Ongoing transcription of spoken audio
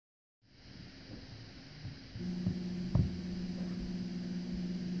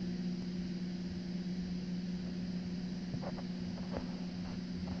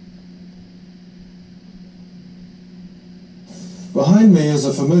Behind me is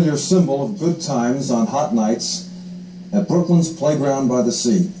a familiar symbol of good times on hot nights at Brooklyn's Playground by the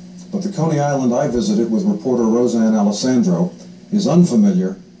Sea. But the Coney Island I visited with reporter Roseanne Alessandro is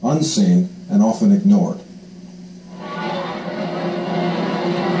unfamiliar, unseen, and often ignored.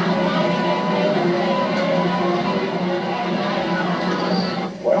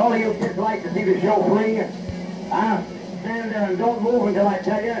 Would all of you kids like to see the show free? Stand there and don't move until I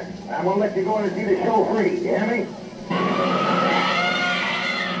tell you. I'm going to let you go in and see the show free. You hear me?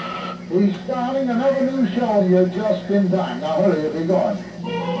 He's starting another new show. You've just been done. Now hurry, you'll be gone.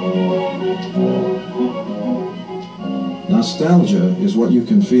 Nostalgia is what you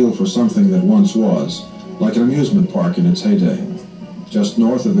can feel for something that once was, like an amusement park in its heyday. Just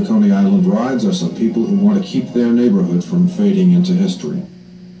north of the Coney Island rides are some people who want to keep their neighborhood from fading into history.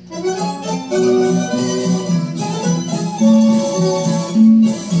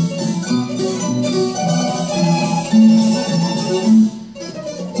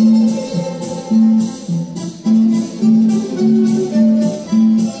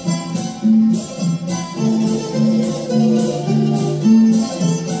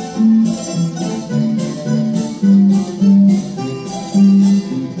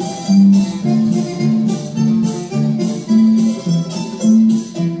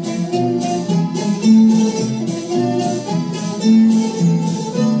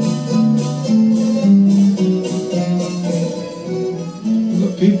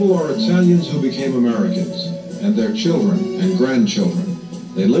 People are Italians who became Americans, and their children and grandchildren.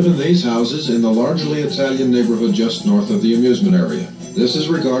 They live in these houses in the largely Italian neighborhood just north of the amusement area. This is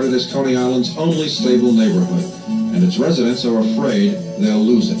regarded as Coney Island's only stable neighborhood, and its residents are afraid they'll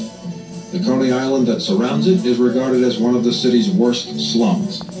lose it. The Coney Island that surrounds it is regarded as one of the city's worst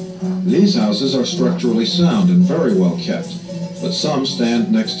slums. These houses are structurally sound and very well kept, but some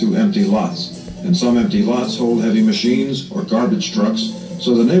stand next to empty lots, and some empty lots hold heavy machines or garbage trucks,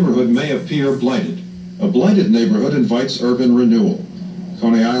 so the neighborhood may appear blighted. A blighted neighborhood invites urban renewal.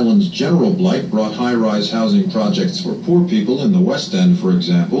 Coney Island's general blight brought high-rise housing projects for poor people in the West End, for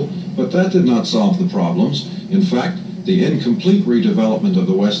example, but that did not solve the problems. In fact, the incomplete redevelopment of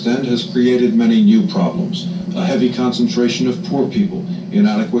the West End has created many new problems. A heavy concentration of poor people,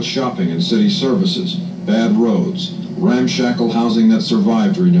 inadequate shopping and city services, bad roads, ramshackle housing that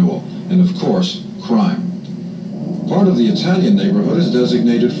survived renewal, and of course, crime. Part of the Italian neighborhood is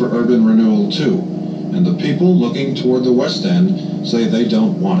designated for urban renewal too, and the people looking toward the West End say they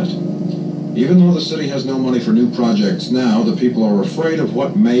don't want it. Even though the city has no money for new projects now, the people are afraid of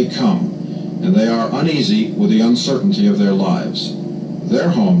what may come, and they are uneasy with the uncertainty of their lives. Their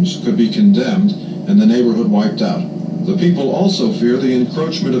homes could be condemned and the neighborhood wiped out. The people also fear the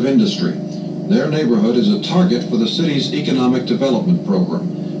encroachment of industry. Their neighborhood is a target for the city's economic development program,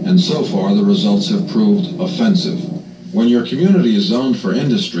 and so far the results have proved offensive. When your community is zoned for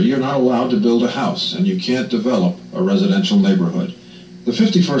industry, you're not allowed to build a house, and you can't develop a residential neighborhood. The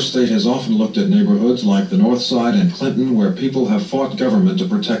 51st state has often looked at neighborhoods like the North Side and Clinton where people have fought government to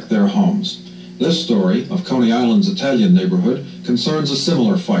protect their homes. This story of Coney Island's Italian neighborhood concerns a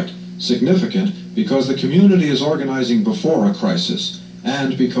similar fight, significant because the community is organizing before a crisis,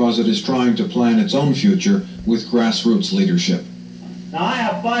 and because it is trying to plan its own future with grassroots leadership. Now, I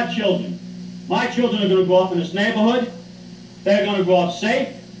have 5 children. My children are going to grow up in this neighborhood. They're going to grow up safe.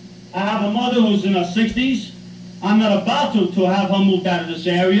 I have a mother who's in her 60s. I'm not about to have her moved out of this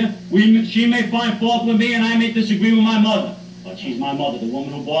area. She may find fault with me and I may disagree with my mother. But she's my mother, the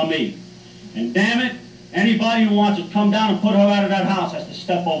woman who bore me. And damn it, anybody who wants to come down and put her out of that house has to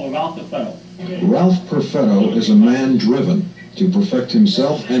step over Ralph Perfetto. Ralph Perfetto is a man driven to perfect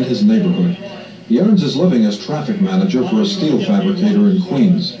himself and his neighborhood. He earns his living as traffic manager for a steel fabricator in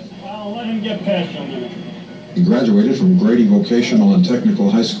Queens. I'll let him get past you a minute. He graduated from Grady Vocational and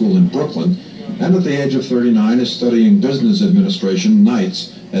Technical High School in Brooklyn, and at the age of 39 is studying business administration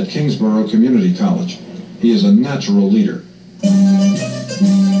nights at Kingsborough Community College. He is a natural leader.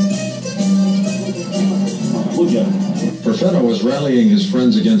 Perfetto is rallying his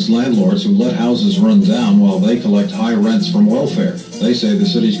friends against landlords who let houses run down while they collect high rents from welfare. They say the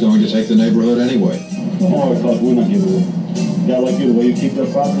city's going to take the neighborhood anyway. Oh, I thought we're not giving it. Yeah, like you, the way you keep their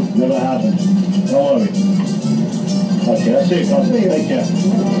property, never happened. Don't worry. Okay, that's it. I'll see you. Take care.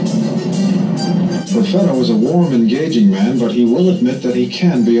 Perfetto is a warm, engaging man, but he will admit that he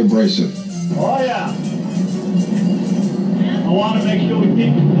can be abrasive. Oh, yeah. I want to make sure we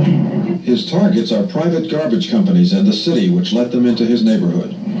keep it clean. His targets are private garbage companies and the city, which let them into his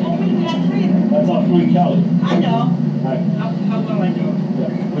neighborhood. That's our friend Kelly. I know. Right. How will I know?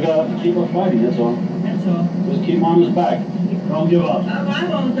 Yeah. We gotta have to keep her fighting, that's all. That's all. Just keep on his back. Don't give up. I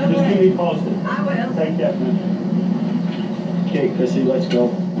won't. Don't Just worry. keep me posted. I will. Take care, man. Okay, Chrissy, let's go.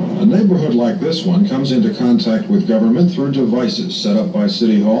 A neighborhood like this one comes into contact with government through devices set up by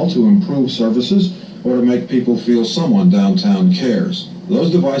City Hall to improve services or to make people feel someone downtown cares.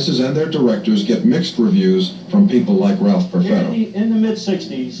 Those devices and their directors get mixed reviews from people like Ralph Perfetto. In the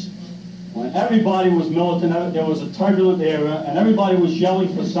mid-60s, when everybody was militant, there was a turbulent era, and everybody was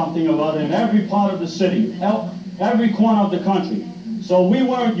yelling for something or other in every part of the city, every corner of the country. So we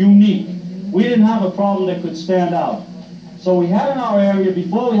weren't unique. We didn't have a problem that could stand out. So we had in our area,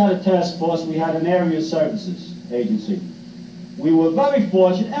 before we had a task force, we had an area services agency. We were very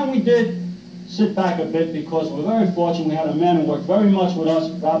fortunate, and we did sit back a bit because we're very fortunate. We had a man who worked very much with us,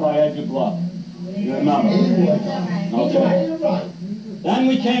 Rabbi Edgar Bluff. You remember? Okay. Then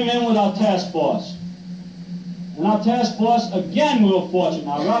we came in with our task force. And our task force, again, we were fortunate.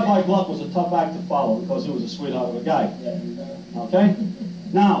 Now, Rabbi Gluck was a tough act to follow because he was a sweetheart of a guy. Okay?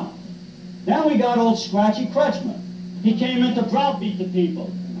 Now, then we got old Scratchy Kretschmer. He came in to browbeat the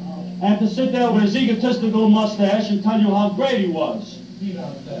people and to sit there with his egotistical mustache and tell you how great he was.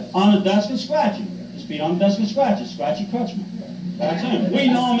 On the desk and scratching. His feet on the desk and scratching. Scratchy Kretschmer. That's him. We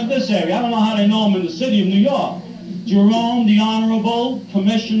know him in this area. I don't know how they know him in the city of New York. Jerome, the Honorable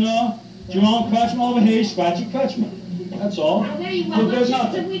Commissioner, Jerome Kretschmer over here, Scratchy Kretschmer. That's all. But there's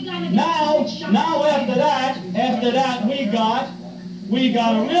nothing. Now after that, we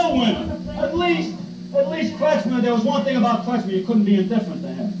got a real winner. At least Kretschmer, there was one thing about Kretschmer, you couldn't be indifferent to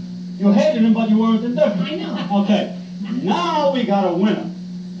him. You hated him, but you weren't indifferent. I know. Okay. Now we got a winner.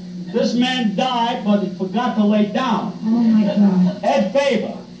 This man died, but he forgot to lay down. Oh my God. Ed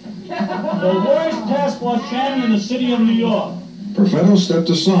Faber. The worst task force chairman in the city of New York. Perfetto stepped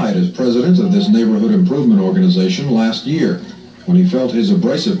aside as president of this neighborhood improvement organization last year when he felt his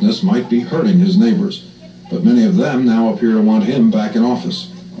abrasiveness might be hurting his neighbors. But many of them now appear to want him back in office.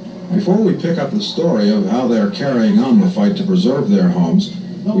 Before we pick up the story of how they're carrying on the fight to preserve their homes,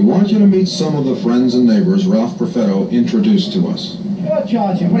 we want you to meet some of the friends and neighbors Ralph Perfetto introduced to us. You're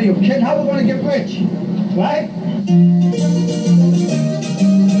charging. What are you, kid? How are we going to get rich? Right?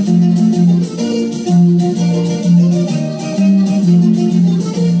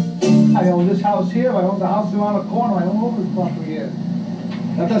 I own this house here. I own the house around the corner. I own all this property here.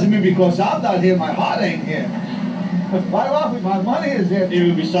 That doesn't mean because I'm not here, my heart ain't here. Right off with my money is here.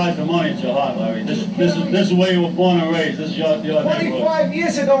 Even besides the money, it's your heart, Larry. This is where you were born and raised. This is your 25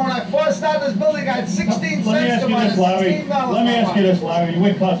 years ago when I first started this building, I had 16 cents. Let me ask you this, Larry. Let me ask you this, Larry.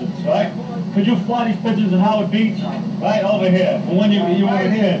 We're cousins, right? Could you fly these pigeons at Howard Beach? Right over here. From when you were a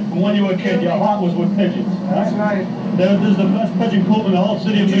kid. From when you were a kid, your heart was with pigeons. Right? That's right. This is the best pigeon coop in the whole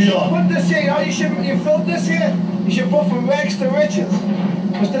city of New York. Put this here. You filled this here. You should put from rags to riches.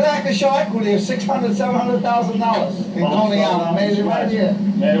 Mr. Acker show equity of $600,000, $700,000 in Coney Island. Made it right here.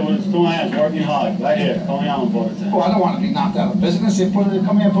 Made it with his 2 hands, working hard. Right here. Coney Island bought it. Oh, I don't want to be knocked out of business. They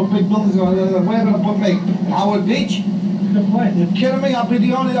come here for big buildings. Where are they going to put me? Howard Beach? You're kidding me? I'll be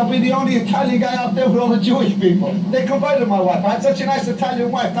the only Italian guy out there with all the Jewish people. They converted my wife. I had such a nice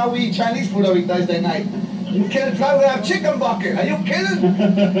Italian wife. Now we eat Chinese food every Thursday night. You kidding? Try to have chicken bucket. Are you kidding?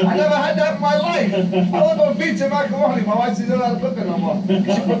 I never had that in my life. I live on pizza and macaroni. My wife says, you don't know how to cook it no more. She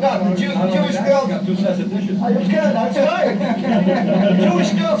forgot. The Jewish girls got 2 sets of dishes. Are you kidding? That's right.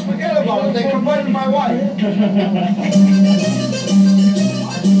 Jewish girls forget about it. They converted my wife.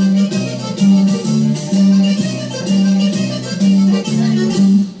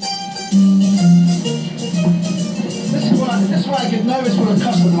 This is why I get nervous with a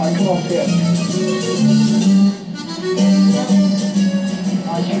customer when I come up here.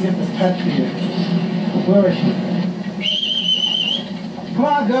 I can get the pet for you. Where is she? Come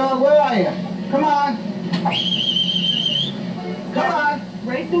on, girl. Where are you? Come on. Come on.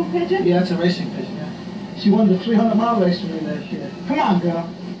 Racing pigeon? Yeah, that's a racing pigeon, yeah. She won the 300-mile race for me last year. Come on, girl.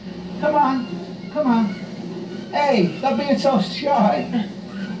 Come on. Come on. Hey, stop being so shy.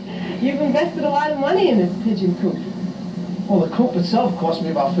 You've invested a lot of money in this pigeon coop. Well, the coop itself cost me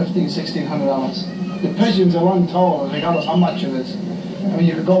about $1,600. The pigeons are untold, regardless how much it is. I mean,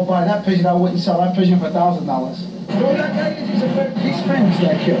 you could go buy that pigeon. I wouldn't sell that pigeon for $1,000. Well, that guy he's famous,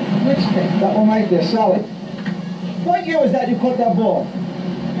 that kid. Which kid? That one right there, Sally. What year was that you caught that ball?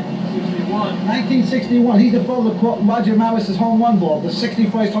 1961. He's the fellow that caught Roger Maris's home run ball, the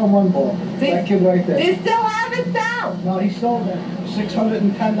 61st home run ball. That kid right there. They still have it down. No, he sold it.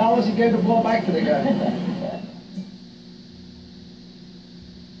 $610. He gave the ball back to the guy.